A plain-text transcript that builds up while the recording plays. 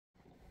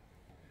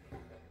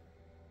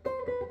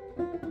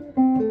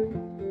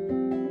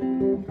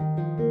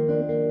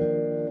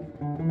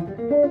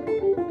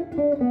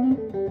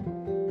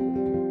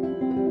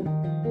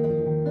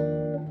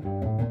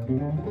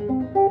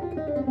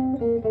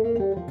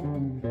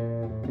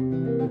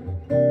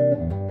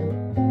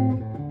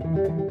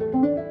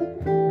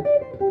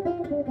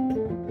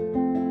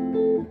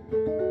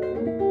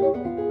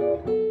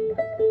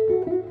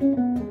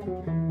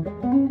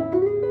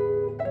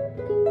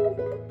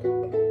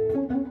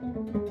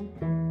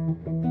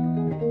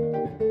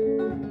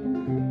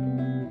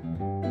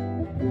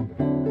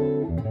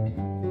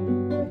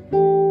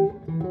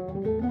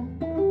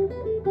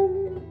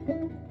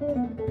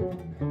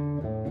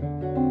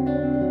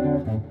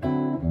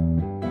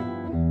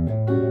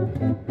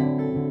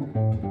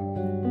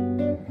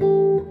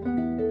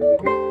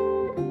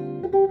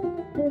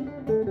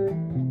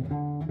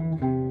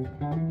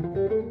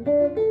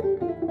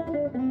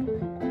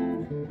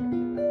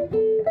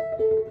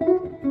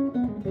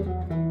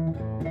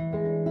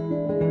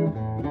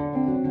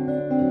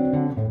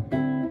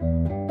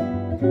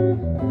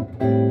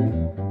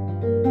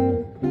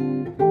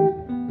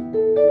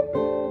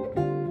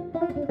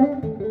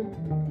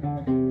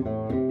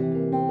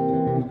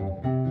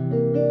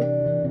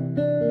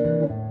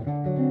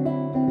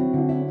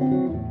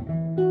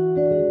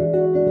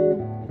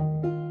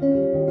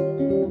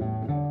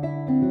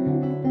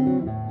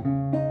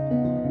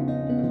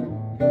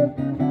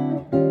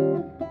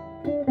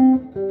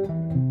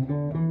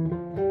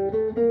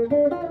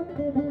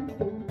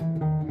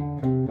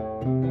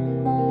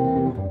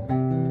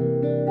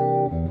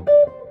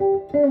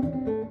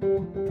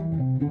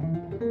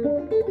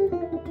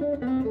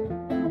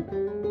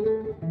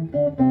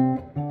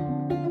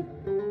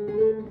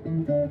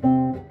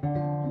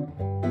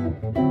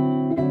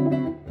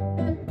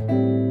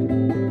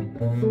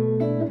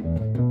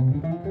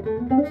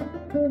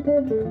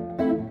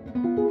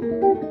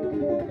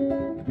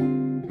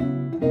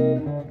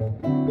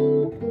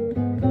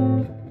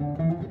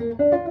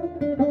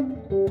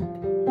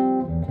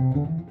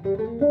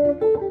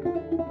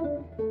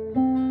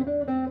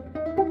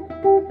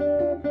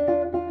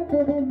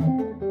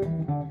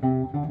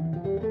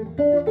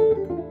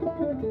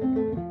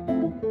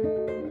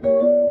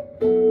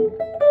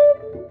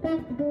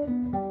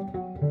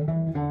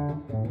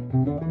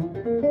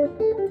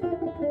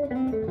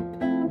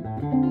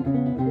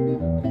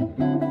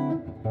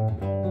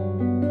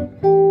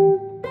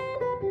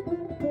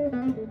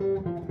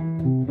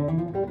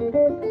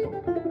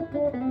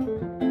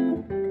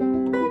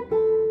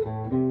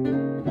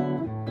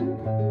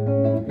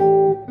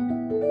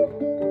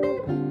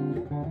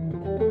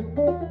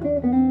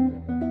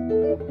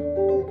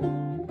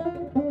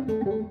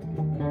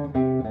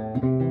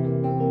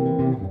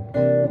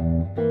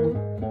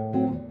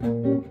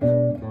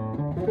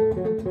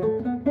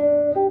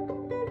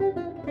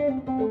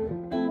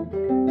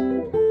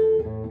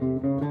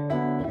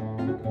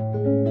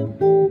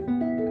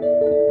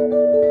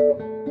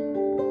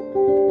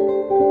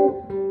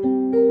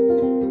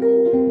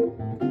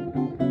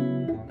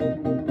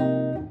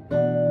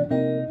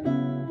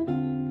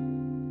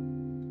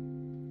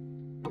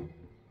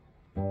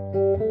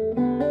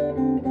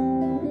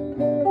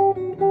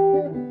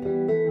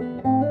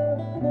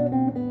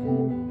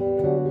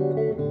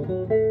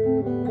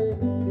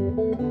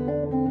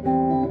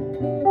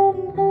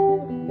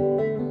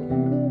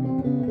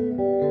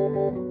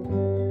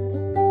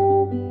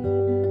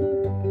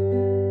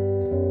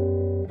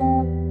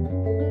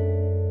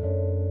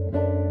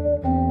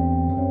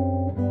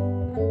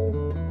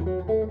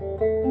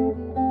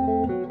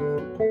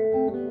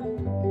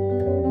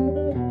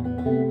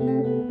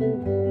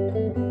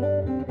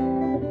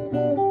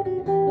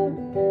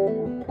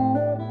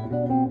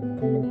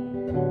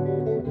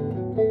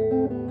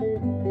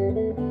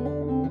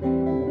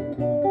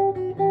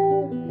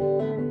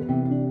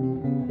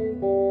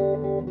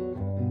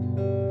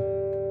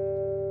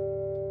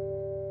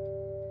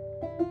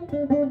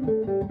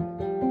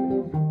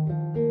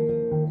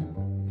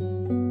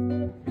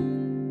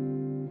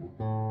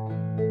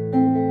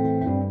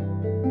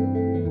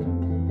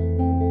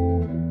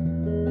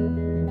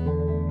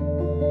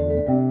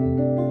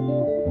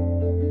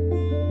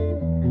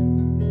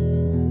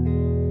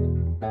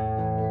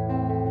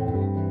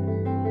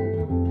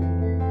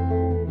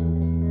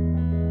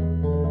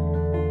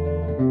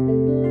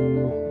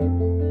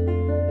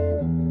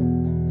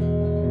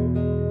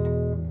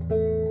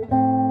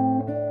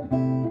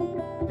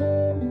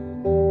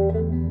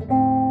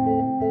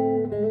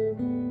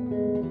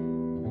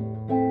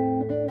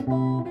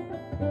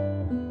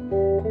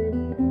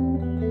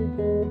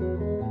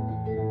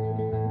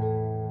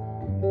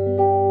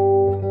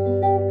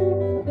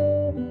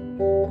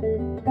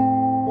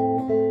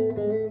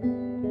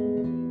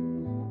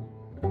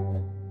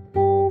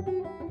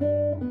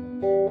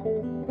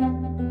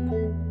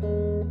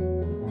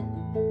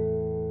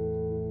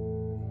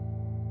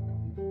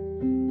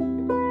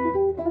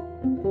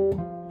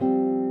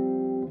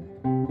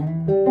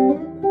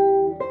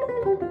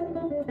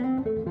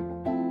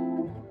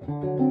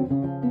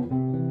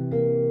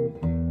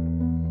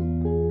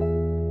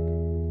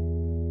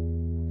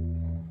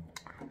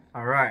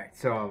Alright,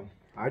 so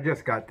I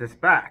just got this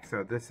back.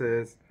 So this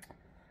is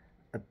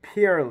a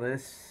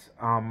Peerless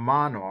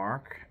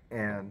Monarch,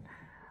 and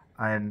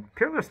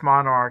Peerless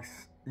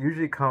Monarchs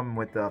usually come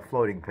with a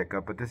floating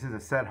pickup, but this is a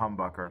set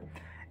humbucker.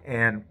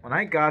 And when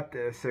I got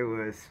this, it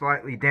was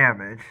slightly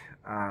damaged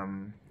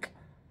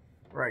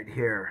right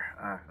here.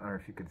 I don't know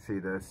if you can see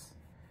this.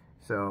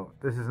 So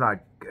this is not,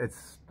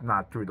 it's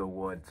not through the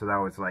wood, so that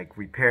was like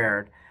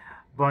repaired.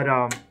 But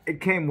it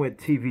came with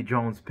TV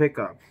Jones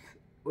pickups,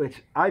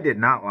 which I did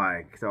not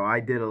like. So I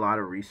did a lot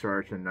of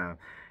research, and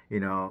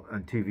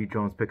on TV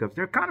Jones pickups.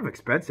 They're kind of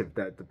expensive,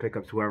 the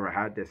pickups, whoever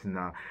had this,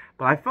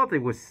 but I felt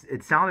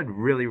it sounded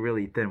really,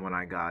 really thin when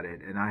I got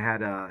it. And I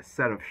had a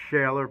set of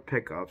Schaller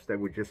pickups that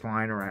were just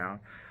lying around.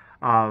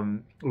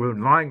 Were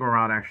lying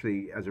around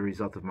actually as a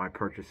result of my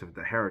purchase of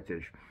the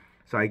Heritage.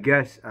 So I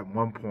guess at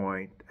one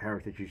point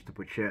Heritage used to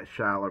put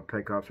Schaller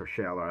pickups, or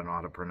Schaller, I don't know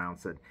how to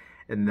pronounce it,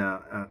 in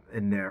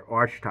their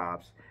arch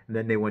tops, and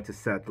then they went to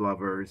Seth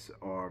Lovers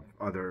or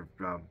other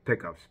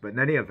pickups. But in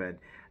any event,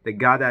 the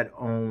guy that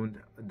owned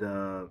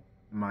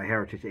my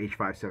Heritage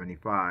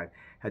H575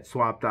 had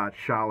swapped out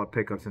Schaller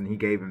pickups, and he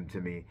gave them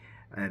to me.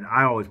 And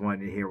I always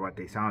wanted to hear what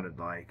they sounded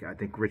like. I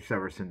think Rich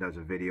Severson does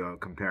a video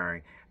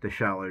comparing the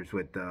Schallers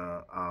with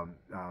the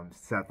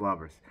Seth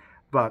Lovers.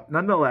 But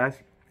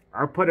nonetheless,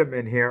 I put them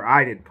in here.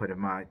 I didn't put them.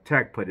 My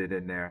tech put it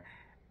in there.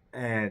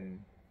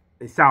 And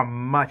they sound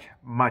much,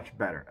 much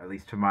better, at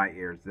least to my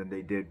ears, than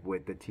they did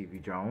with the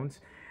TV Jones.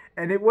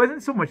 And it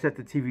wasn't so much that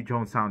the TV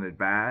Jones sounded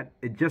bad.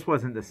 It just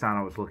wasn't the sound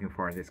I was looking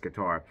for in this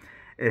guitar.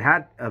 It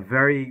had a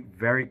very,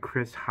 very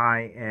crisp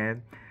high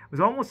end. It was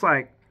almost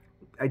like,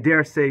 I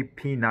dare say,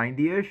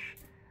 P90-ish,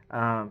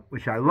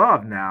 which I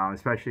love now,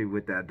 especially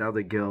with that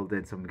other Guild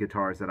and some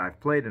guitars that I've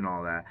played and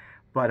all that.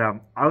 But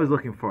I was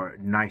looking for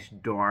a nice,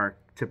 dark,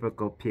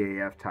 typical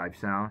PAF type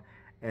sound,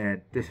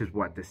 and this is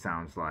what this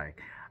sounds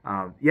like.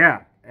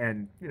 Yeah,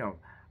 and,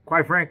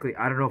 quite frankly,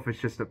 I don't know if it's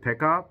just a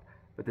pickup,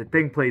 but the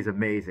thing plays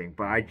amazing,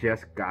 but I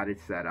just got it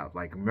set up.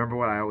 Like, remember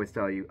what I always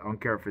tell you, I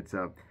don't care if it's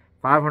a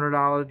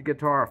 $500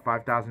 guitar or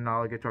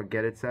 $5,000 guitar,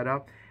 get it set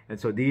up. And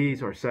so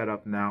these are set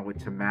up now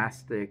with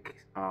Tomastic,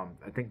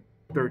 I think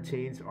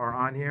 13s are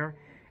on here,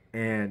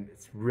 and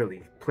it's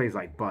really plays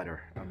like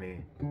butter. I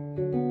mean,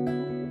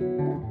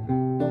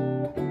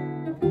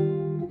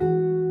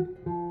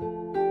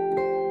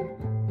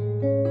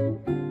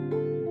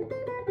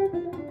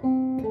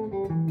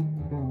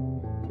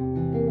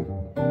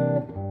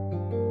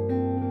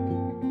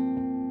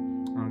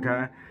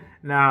 okay.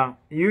 Now,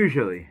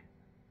 usually,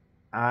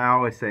 I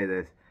always say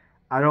this,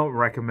 I don't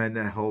recommend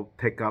that whole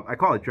pickup. I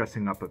call it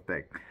dressing up a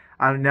pick.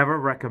 I never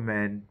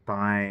recommend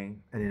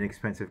buying an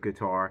inexpensive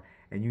guitar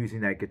and using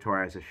that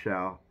guitar as a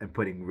shell and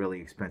putting really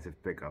expensive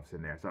pickups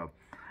in there. So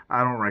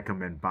I don't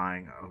recommend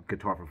buying a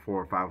guitar for $400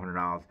 or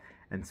 $500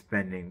 and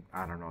spending,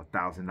 I don't know,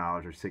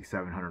 $1,000 or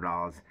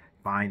 $600-700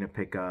 buying a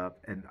pickup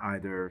and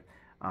either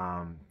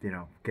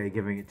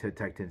giving it to a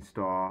tech to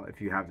install. If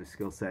you have the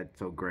skill set,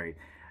 so great.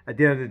 At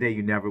the end of the day,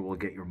 you never will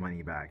get your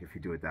money back if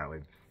you do it that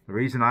way. The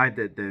reason I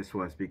did this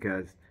was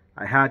because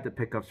I had the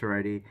pickups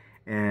already,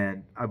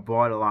 and I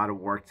bought a lot of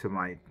work to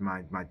my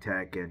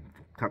tech and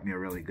cut me a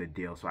really good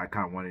deal. So I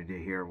kind of wanted to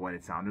hear what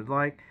it sounded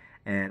like,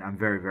 and I'm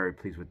very, very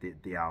pleased with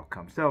the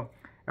outcome. So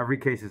every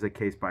case is a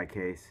case by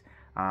case.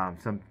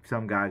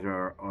 Some guys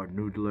are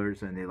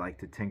noodlers, and they like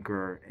to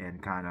tinker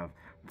and kind of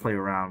play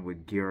around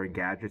with gear and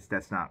gadgets.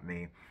 That's not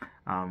me.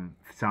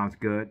 Sounds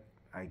good,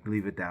 I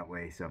leave it that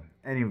way. So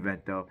any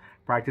event though,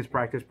 practice,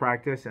 practice,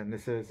 practice, and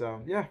this is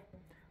yeah,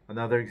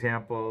 another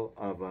example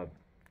of a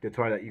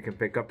guitar that you can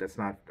pick up that's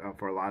not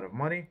for a lot of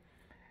money,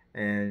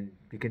 and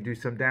you can do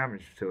some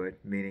damage to it,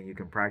 meaning you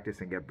can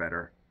practice and get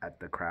better at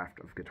the craft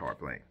of guitar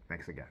playing.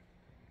 Thanks again.